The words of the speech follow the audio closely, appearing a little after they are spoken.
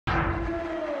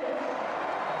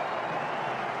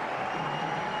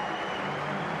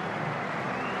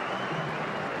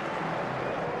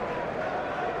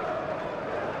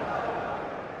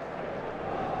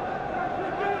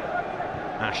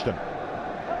Ashton.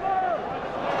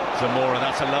 Zamora,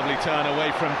 that's a lovely turn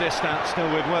away from distance,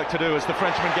 still with work to do as the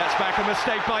Frenchman gets back. A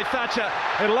mistake by Thatcher.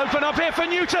 It'll open up here for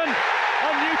Newton,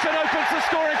 and Newton opens the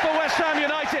scoring for West Ham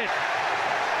United.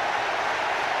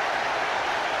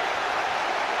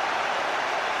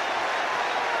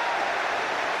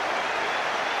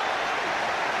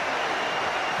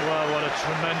 Well, what a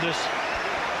tremendous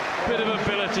bit of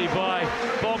ability by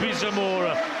Bobby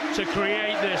Zamora to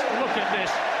create this. Look at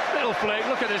this little flick,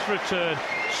 look at this return.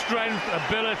 Strength,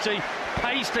 ability,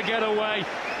 pace to get away,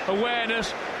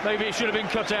 awareness. Maybe it should have been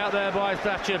cut out there by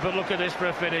Thatcher, but look at this for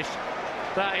a finish.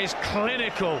 That is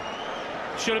clinical.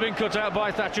 Should have been cut out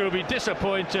by Thatcher, will be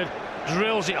disappointed.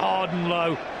 Drills it hard and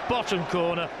low, bottom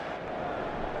corner.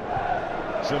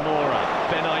 Zamora,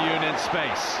 Benayoun in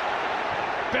space.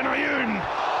 Benayoun!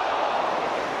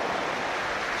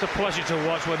 It's a pleasure to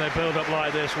watch when they build up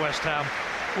like this, West Ham.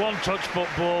 One-touch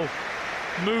football,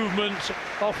 movement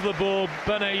off the ball.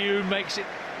 Benayoun makes it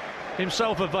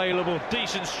himself available,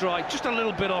 decent strike, just a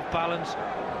little bit off balance.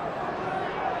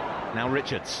 Now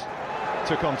Richards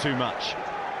took on too much.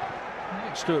 I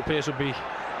think Stuart Pearce would be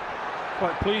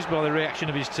quite pleased by the reaction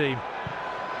of his team.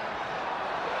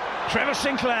 Trevor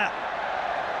Sinclair,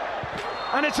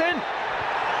 and it's in.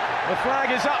 The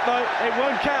flag is up though, it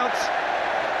won't count.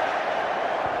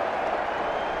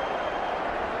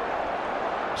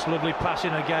 It's lovely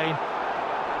passing again.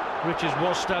 Richards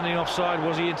was standing offside,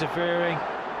 was he interfering?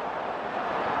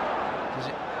 Does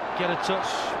it get a touch?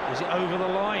 Is it over the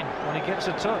line when he gets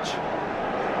a touch?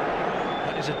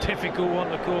 That is a difficult one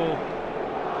to call.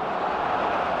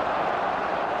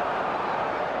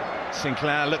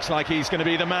 Sinclair looks like he's going to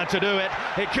be the man to do it.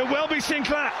 It could well be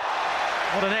Sinclair.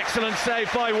 What an excellent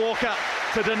save by Walker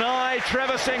to deny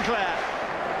Trevor Sinclair.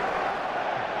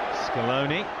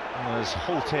 Scaloni was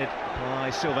halted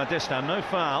by Silva Distan, no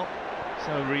foul,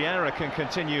 so Riera can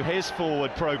continue his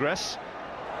forward progress.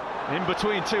 In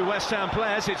between two West Ham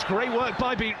players, it's great work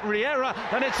by Riera,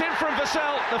 and it's in from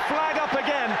Vassell. The flag up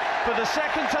again for the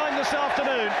second time this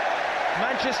afternoon.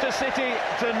 Manchester City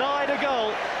denied a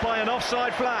goal by an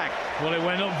offside flag. Well, it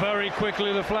went up very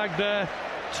quickly, the flag there.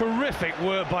 Terrific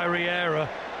work by Riera.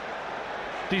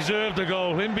 Deserved a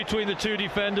goal in between the two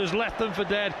defenders, left them for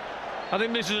dead. I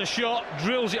think this is a shot,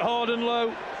 drills it hard and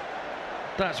low.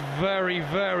 That's very,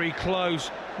 very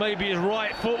close. Maybe his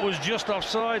right foot was just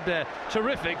offside there.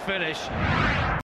 Terrific finish.